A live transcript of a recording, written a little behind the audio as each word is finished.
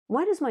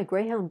Why does my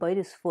Greyhound bite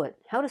his foot?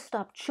 How to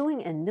stop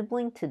chewing and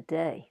nibbling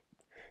today.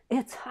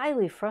 It's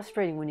highly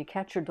frustrating when you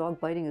catch your dog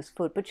biting his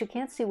foot, but you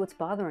can't see what's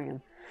bothering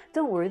him.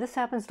 Don't worry, this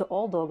happens to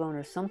all dog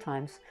owners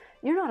sometimes.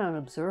 You're not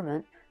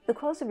unobservant. The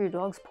cause of your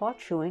dog's paw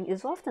chewing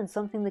is often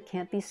something that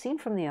can't be seen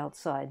from the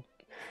outside.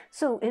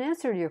 So, in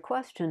answer to your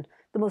question,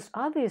 the most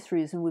obvious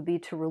reason would be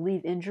to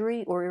relieve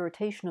injury or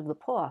irritation of the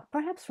paw,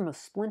 perhaps from a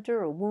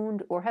splinter, a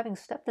wound, or having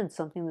stepped in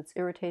something that's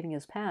irritating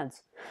his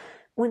pads.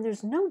 When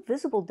there's no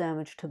visible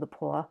damage to the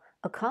paw,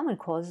 a common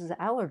cause is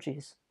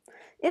allergies.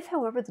 If,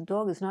 however, the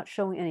dog is not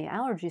showing any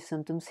allergy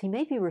symptoms, he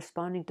may be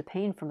responding to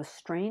pain from a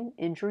strain,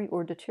 injury,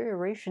 or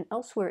deterioration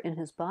elsewhere in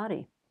his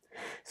body.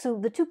 So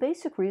the two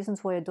basic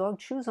reasons why a dog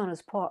chews on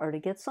his paw are to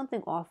get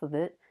something off of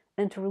it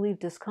and to relieve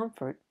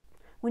discomfort.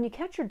 When you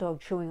catch your dog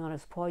chewing on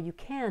his paw, you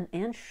can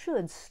and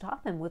should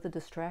stop him with a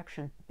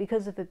distraction,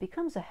 because if it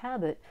becomes a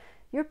habit,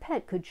 your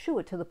pet could chew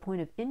it to the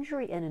point of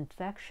injury and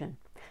infection.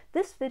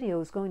 This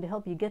video is going to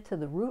help you get to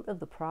the root of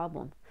the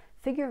problem.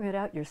 Figuring it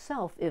out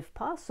yourself, if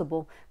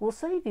possible, will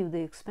save you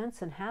the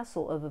expense and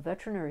hassle of a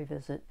veterinary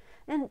visit.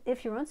 And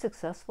if you're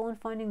unsuccessful in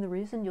finding the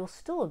reason, you'll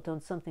still have done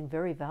something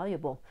very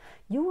valuable.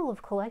 You will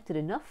have collected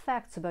enough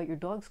facts about your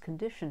dog's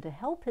condition to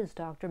help his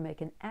doctor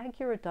make an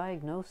accurate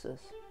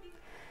diagnosis.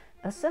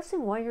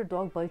 Assessing why your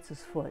dog bites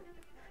his foot.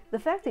 The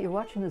fact that you're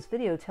watching this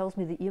video tells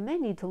me that you may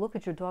need to look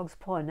at your dog's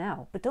paw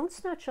now, but don't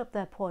snatch up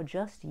that paw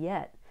just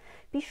yet.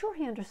 Be sure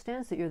he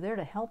understands that you're there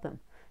to help him.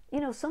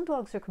 You know, some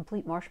dogs are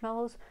complete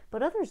marshmallows,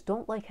 but others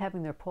don't like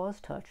having their paws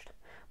touched.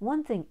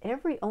 One thing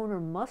every owner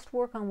must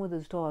work on with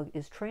his dog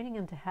is training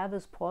him to have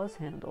his paws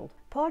handled.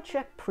 Paw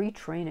check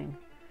pre-training.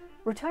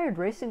 Retired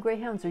racing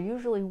greyhounds are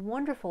usually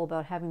wonderful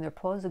about having their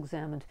paws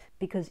examined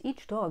because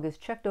each dog is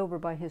checked over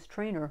by his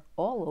trainer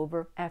all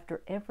over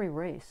after every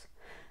race.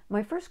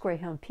 My first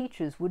greyhound,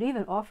 Peaches, would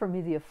even offer me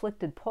the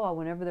afflicted paw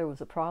whenever there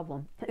was a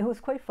problem. It was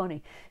quite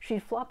funny.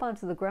 She'd flop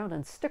onto the ground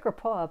and stick her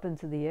paw up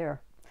into the air.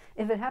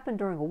 If it happened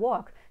during a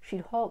walk,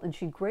 she'd halt and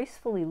she'd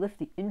gracefully lift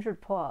the injured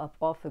paw up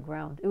off the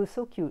ground. It was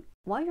so cute.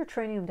 While you're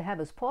training him to have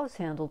his paws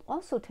handled,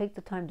 also take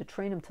the time to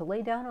train him to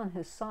lay down on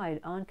his side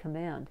on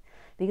command,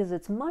 because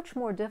it's much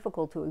more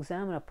difficult to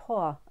examine a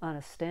paw on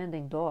a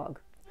standing dog.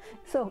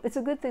 So it's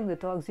a good thing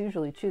that dogs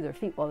usually chew their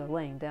feet while they're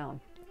laying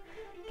down.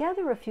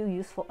 Gather a few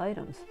useful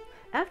items.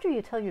 After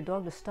you tell your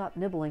dog to stop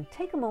nibbling,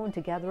 take a moment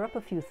to gather up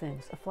a few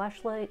things: a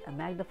flashlight, a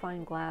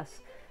magnifying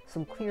glass,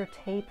 some clear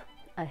tape,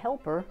 a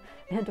helper,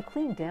 and a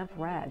clean damp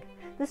rag.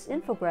 This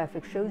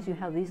infographic shows you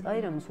how these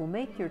items will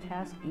make your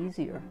task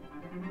easier.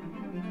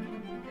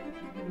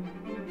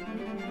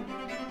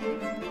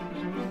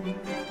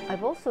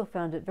 I've also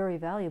found it very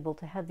valuable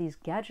to have these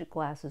gadget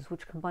glasses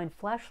which combine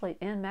flashlight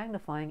and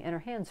magnifying and are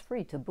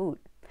hands-free to boot.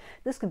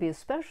 This can be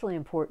especially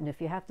important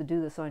if you have to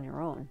do this on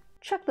your own.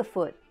 Check the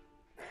foot.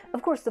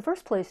 Of course, the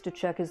first place to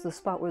check is the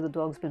spot where the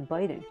dog's been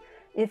biting.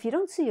 If you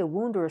don't see a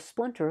wound or a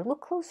splinter, look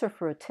closer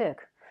for a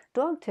tick.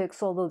 Dog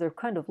ticks, although they're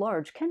kind of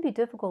large, can be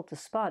difficult to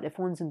spot if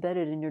one's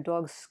embedded in your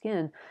dog's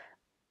skin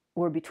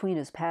or between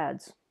his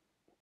pads.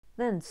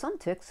 Then some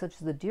ticks, such as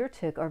the deer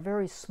tick, are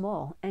very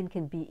small and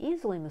can be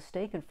easily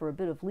mistaken for a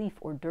bit of leaf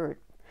or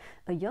dirt.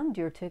 A young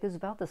deer tick is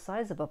about the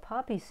size of a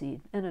poppy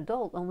seed, an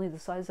adult only the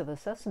size of a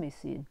sesame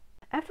seed.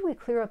 After we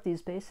clear up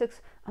these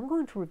basics, I'm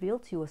going to reveal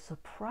to you a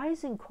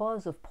surprising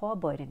cause of paw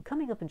biting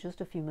coming up in just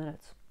a few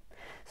minutes.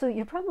 So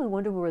you're probably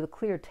wondering where the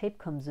clear tape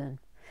comes in.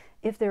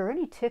 If there are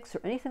any ticks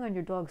or anything on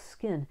your dog's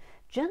skin,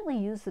 gently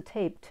use the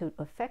tape to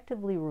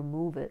effectively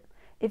remove it.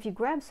 If you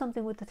grab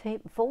something with the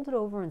tape, fold it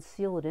over and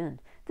seal it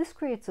in. This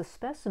creates a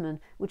specimen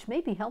which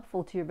may be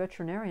helpful to your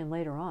veterinarian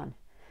later on.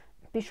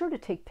 Be sure to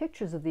take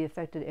pictures of the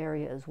affected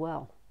area as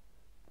well.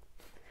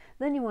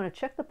 Then you want to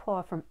check the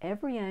paw from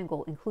every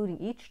angle, including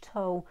each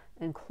toe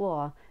and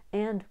claw,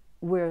 and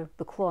where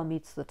the claw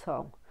meets the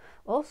toe.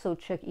 Also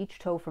check each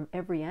toe from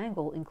every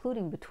angle,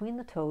 including between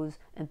the toes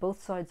and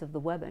both sides of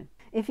the webbing.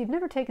 If you've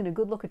never taken a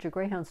good look at your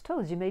greyhound's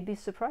toes, you may be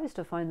surprised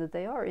to find that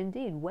they are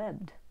indeed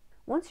webbed.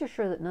 Once you're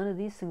sure that none of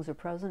these things are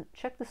present,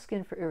 check the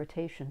skin for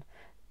irritation.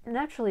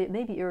 Naturally, it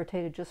may be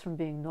irritated just from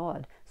being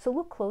gnawed, so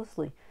look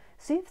closely.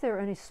 See if there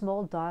are any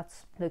small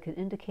dots that could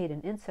indicate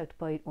an insect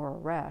bite or a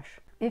rash.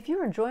 If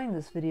you're enjoying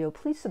this video,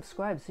 please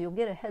subscribe so you'll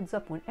get a heads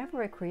up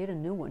whenever I create a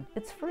new one.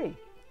 It's free.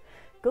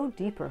 Go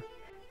deeper.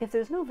 If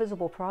there's no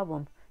visible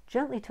problem,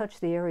 gently touch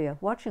the area,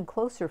 watching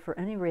closer for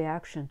any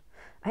reaction.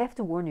 I have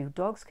to warn you,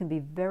 dogs can be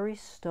very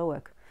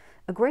stoic.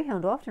 A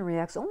greyhound often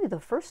reacts only the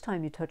first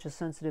time you touch a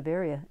sensitive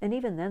area, and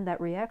even then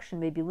that reaction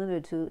may be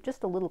limited to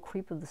just a little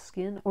creep of the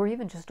skin or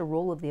even just a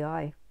roll of the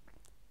eye.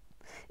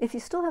 If you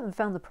still haven't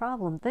found the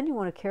problem, then you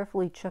want to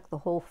carefully check the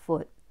whole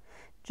foot.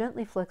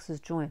 Gently flex his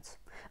joints.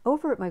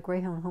 Over at my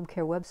Greyhound Home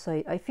Care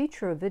website, I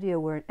feature a video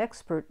where an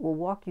expert will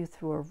walk you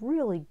through a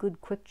really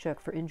good quick check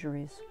for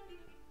injuries.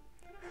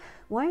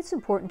 Why it's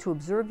important to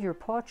observe your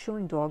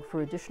paw-chewing dog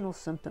for additional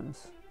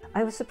symptoms.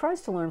 I was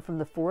surprised to learn from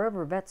the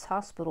Forever Vets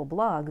Hospital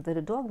blog that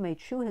a dog may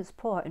chew his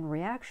paw in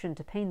reaction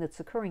to pain that's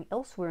occurring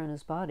elsewhere in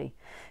his body.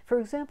 For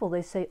example,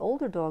 they say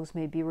older dogs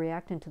may be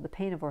reacting to the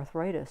pain of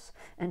arthritis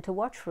and to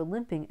watch for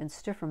limping and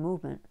stiffer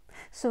movement.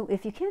 So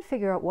if you can't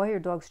figure out why your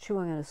dog's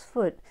chewing on his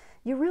foot,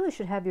 you really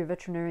should have your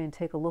veterinarian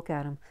take a look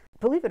at him.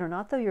 Believe it or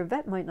not, though, your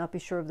vet might not be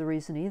sure of the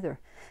reason either.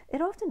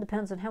 It often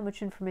depends on how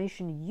much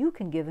information you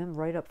can give him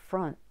right up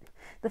front.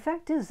 The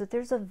fact is that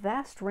there's a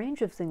vast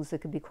range of things that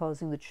could be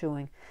causing the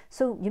chewing,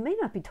 so you may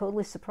not be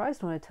totally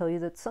surprised when I tell you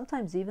that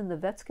sometimes even the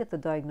vets get the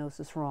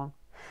diagnosis wrong.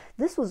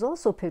 This was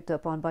also picked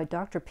up on by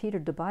Dr. Peter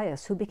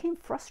DeBias, who became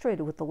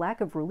frustrated with the lack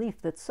of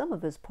relief that some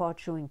of his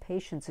paw-chewing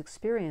patients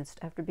experienced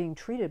after being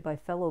treated by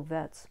fellow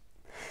vets.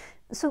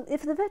 So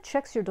if the vet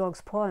checks your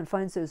dog's paw and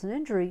finds there's an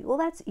injury, well,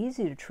 that's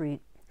easy to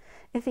treat.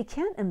 If he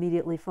can't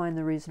immediately find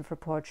the reason for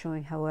paw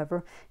chewing,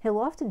 however, he'll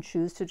often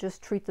choose to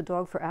just treat the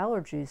dog for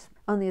allergies,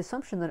 on the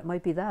assumption that it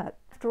might be that.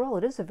 After all,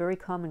 it is a very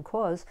common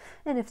cause,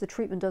 and if the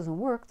treatment doesn't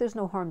work, there's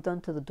no harm done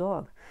to the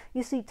dog.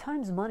 You see,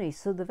 time's money,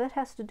 so the vet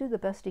has to do the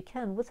best he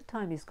can with the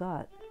time he's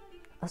got.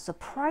 A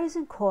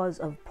surprising cause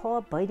of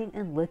paw biting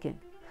and licking.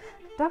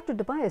 Dr.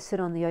 DeBias hit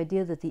on the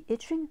idea that the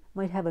itching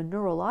might have a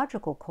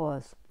neurological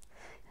cause.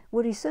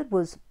 What he said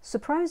was,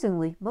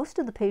 surprisingly, most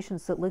of the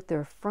patients that licked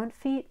their front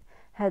feet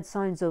had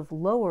signs of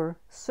lower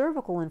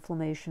cervical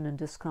inflammation and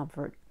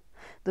discomfort.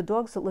 The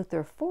dogs that licked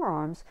their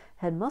forearms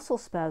had muscle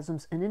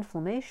spasms and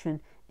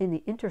inflammation in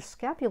the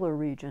interscapular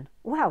region.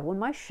 Wow, when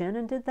my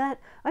Shannon did that,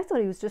 I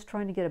thought he was just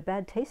trying to get a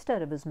bad taste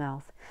out of his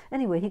mouth.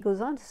 Anyway, he goes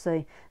on to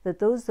say that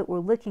those that were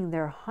licking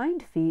their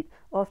hind feet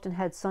often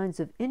had signs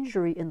of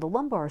injury in the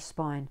lumbar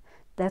spine.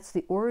 That's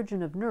the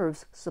origin of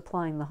nerves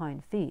supplying the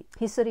hind feet.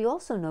 He said he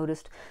also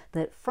noticed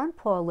that front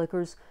paw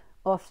lickers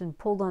often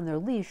pulled on their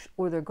leash,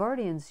 or their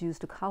guardians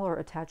used a collar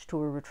attached to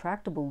a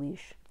retractable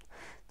leash.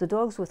 The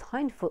dogs with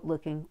hindfoot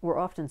licking were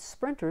often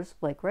sprinters,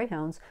 like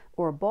greyhounds,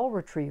 or ball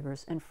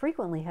retrievers, and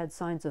frequently had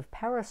signs of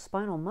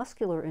paraspinal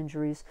muscular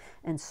injuries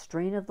and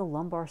strain of the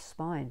lumbar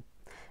spine.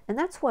 And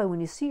that's why when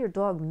you see your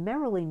dog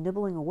merrily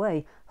nibbling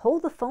away,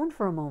 hold the phone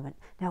for a moment.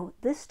 Now,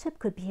 this tip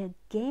could be a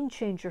game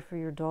changer for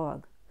your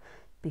dog.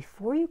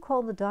 Before you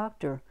call the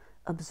doctor,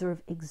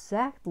 observe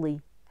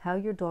exactly how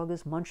your dog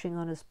is munching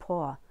on his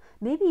paw.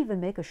 Maybe even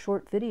make a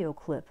short video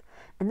clip,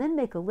 and then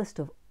make a list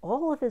of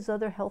all of his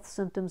other health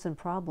symptoms and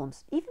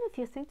problems, even if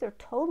you think they're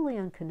totally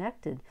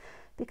unconnected,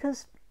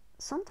 because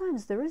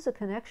sometimes there is a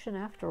connection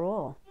after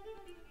all.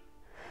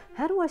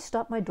 How do I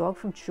stop my dog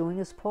from chewing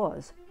his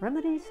paws?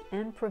 Remedies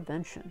and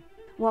prevention.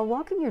 While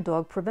walking your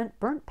dog, prevent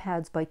burnt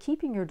pads by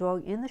keeping your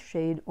dog in the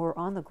shade or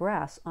on the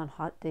grass on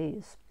hot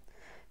days.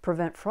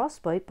 Prevent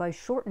frostbite by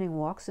shortening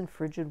walks in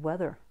frigid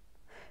weather.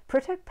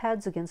 Protect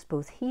pads against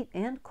both heat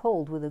and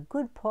cold with a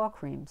good paw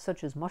cream,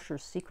 such as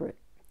Musher's Secret.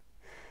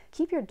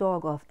 Keep your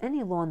dog off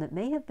any lawn that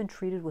may have been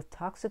treated with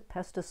toxic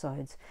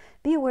pesticides.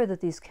 Be aware that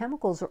these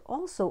chemicals are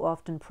also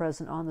often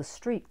present on the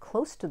street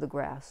close to the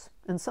grass,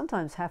 and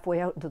sometimes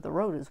halfway out into the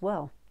road as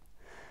well.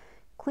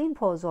 Clean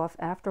paws off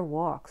after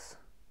walks.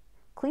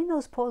 Clean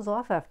those paws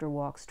off after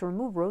walks to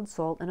remove road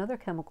salt and other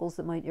chemicals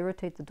that might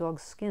irritate the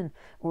dog's skin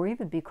or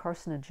even be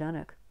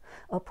carcinogenic.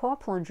 A paw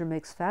plunger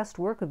makes fast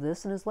work of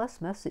this and is less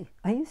messy.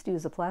 I used to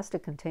use a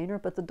plastic container,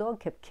 but the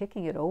dog kept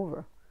kicking it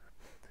over.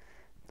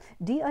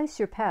 De-ice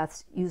your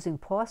paths using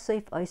Paw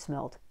Safe Ice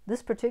Melt.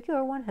 This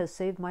particular one has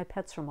saved my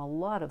pets from a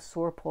lot of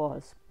sore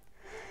paws.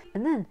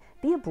 And then,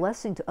 be a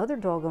blessing to other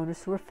dog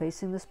owners who are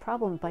facing this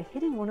problem by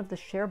hitting one of the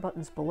share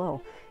buttons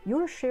below.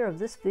 Your share of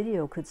this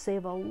video could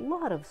save a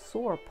lot of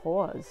sore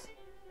paws.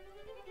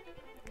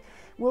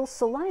 Will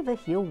saliva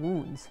heal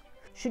wounds?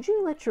 Should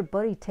you let your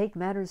buddy take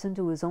matters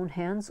into his own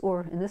hands,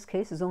 or in this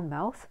case, his own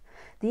mouth?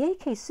 The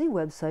AKC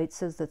website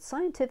says that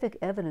scientific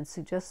evidence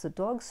suggests that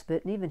dog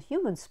spit and even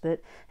human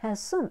spit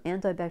has some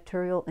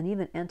antibacterial and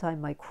even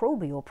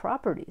antimicrobial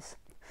properties.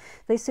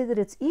 They say that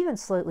it's even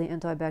slightly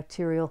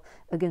antibacterial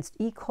against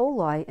E.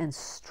 coli and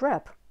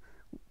strep,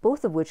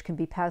 both of which can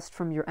be passed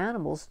from your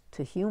animals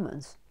to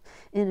humans.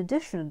 In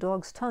addition, a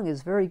dog's tongue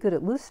is very good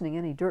at loosening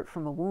any dirt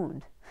from a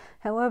wound.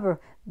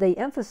 However, they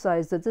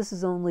emphasize that this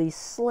is only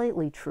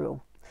slightly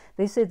true.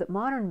 They say that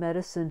modern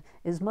medicine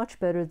is much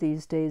better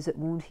these days at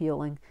wound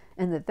healing,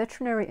 and that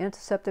veterinary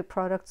antiseptic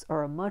products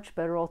are a much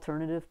better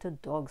alternative to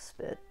dog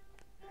spit.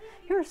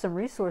 Here are some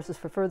resources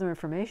for further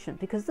information,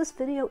 because this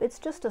video, it's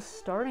just a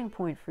starting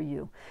point for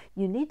you.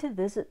 You need to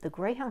visit the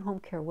Greyhound Home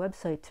Care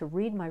website to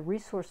read my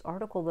resource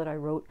article that I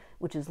wrote,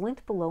 which is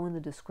linked below in the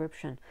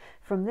description.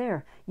 From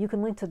there, you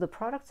can link to the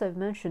products I've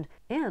mentioned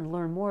and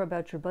learn more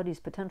about your buddy's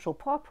potential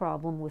paw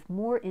problem with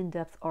more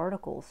in-depth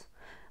articles.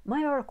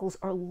 My articles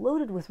are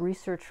loaded with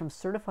research from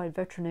certified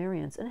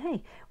veterinarians, and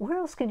hey, where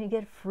else can you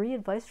get free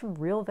advice from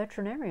real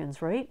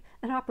veterinarians, right?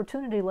 An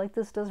opportunity like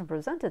this doesn't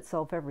present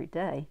itself every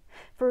day.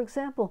 For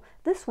example,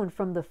 this one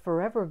from the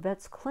Forever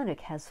Vets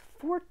Clinic has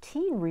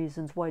 14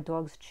 reasons why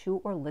dogs chew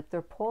or lick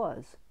their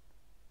paws.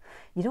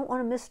 You don't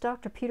want to miss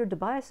Dr. Peter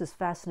DeBias'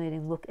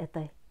 fascinating look at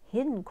the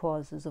hidden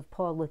causes of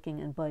paw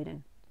licking and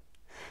biting.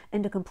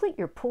 And to complete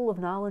your pool of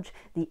knowledge,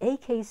 the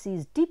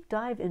AKC's deep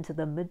dive into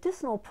the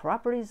medicinal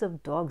properties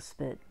of dog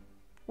spit.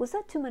 Was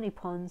that too many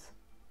puns?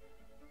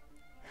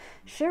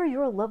 Share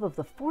your love of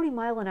the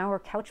 40-mile-an-hour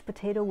couch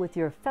potato with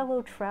your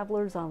fellow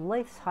travelers on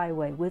life's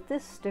highway with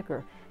this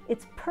sticker.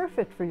 It's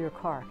perfect for your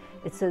car.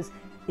 It says,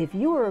 "If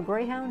you were a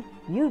Greyhound,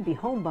 you'd be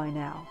home by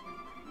now."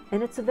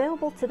 And it's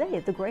available today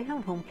at the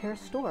Greyhound Home Care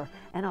store.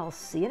 And I'll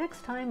see you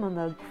next time on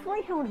the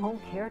Greyhound Home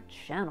Care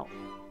channel.